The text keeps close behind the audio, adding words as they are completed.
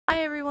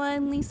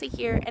everyone, Lisa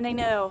here, and I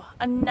know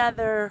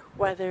another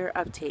weather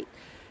update,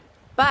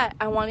 but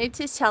I wanted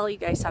to tell you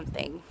guys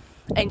something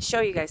and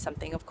show you guys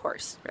something, of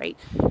course, right?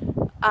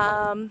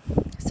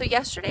 So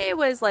yesterday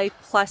was like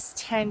plus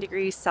 10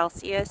 degrees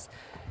Celsius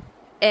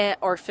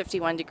or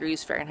 51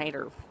 degrees Fahrenheit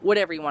or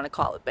whatever you want to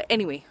call it, but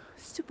anyway,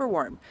 super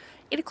warm.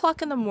 8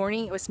 o'clock in the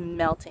morning, it was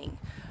melting.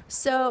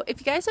 So if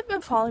you guys have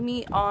been following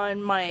me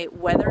on my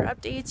weather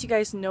updates, you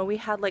guys know we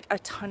had like a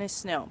ton of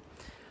snow.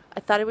 I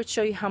thought I would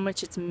show you how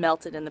much it's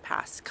melted in the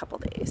past couple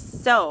days.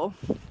 So,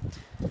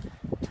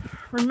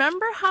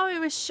 remember how I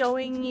was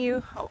showing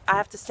you, oh, I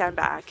have to stand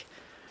back.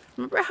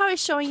 Remember how I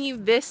was showing you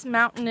this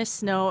mountain of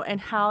snow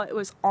and how it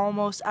was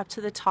almost up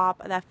to the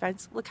top of that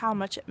fence? Look how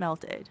much it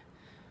melted.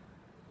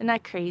 Isn't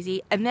that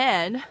crazy? And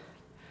then,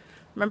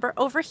 remember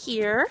over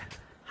here,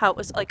 how it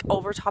was like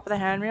over top of the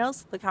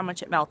handrails? Look how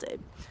much it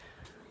melted.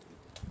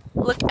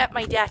 Look at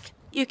my deck.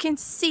 You can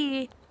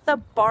see the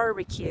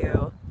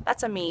barbecue.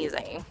 That's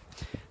amazing.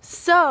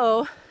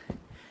 So,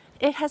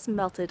 it has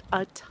melted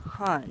a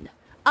ton.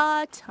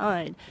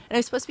 And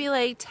it's supposed to be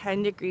like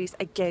 10 degrees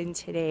again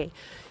today.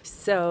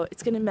 So,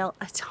 it's going to melt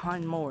a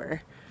ton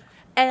more.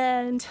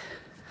 And,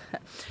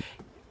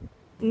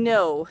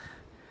 no,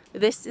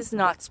 this is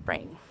not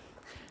spring.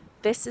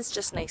 This is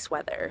just nice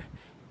weather.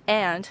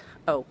 And,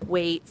 oh,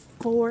 wait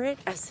for it,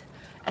 as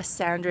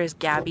Sandra's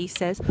Gabby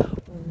says,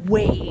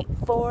 wait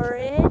for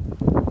it.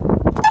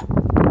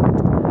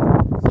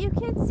 You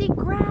can see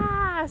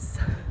grass.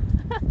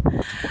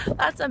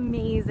 That's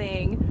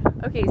amazing.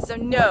 Okay, so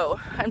no,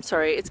 I'm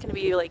sorry. It's going to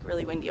be like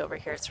really windy over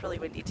here. It's really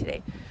windy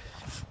today.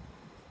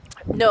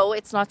 No,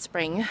 it's not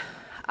spring.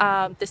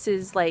 This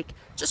is like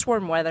just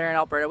warm weather in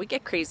Alberta. We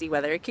get crazy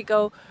weather. It could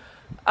go,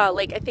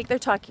 like I think they're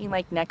talking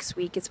like next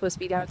week. It's supposed to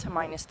be down to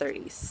minus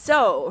 30.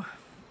 So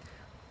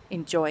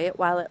enjoy it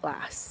while it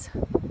lasts.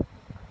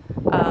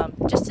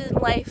 Just in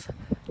life,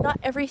 not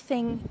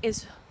everything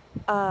is,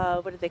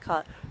 what do they call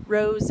it?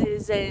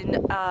 Roses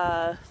and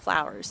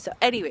flowers. So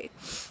anyway,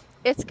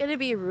 it's going to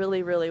be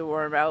really, really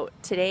warm out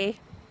today.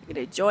 I'm going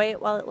to enjoy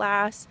it while it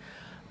lasts.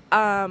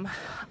 I'm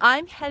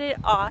headed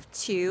off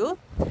to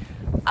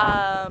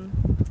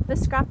the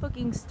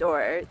scrapbooking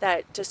store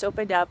that just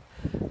opened up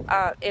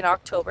in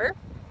October.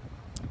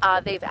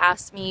 They've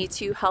asked me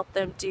to help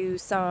them do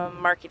some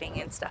marketing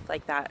and stuff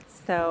like that.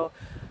 So,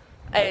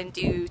 and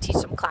teach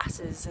some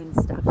classes and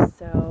stuff.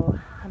 So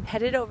I'm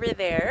headed over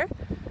there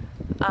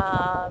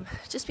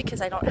just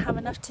because I don't have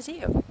enough to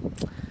do.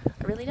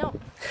 I really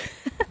don't.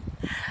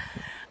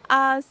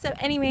 So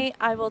anyway,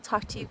 I will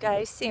talk to you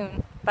guys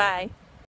soon. Bye.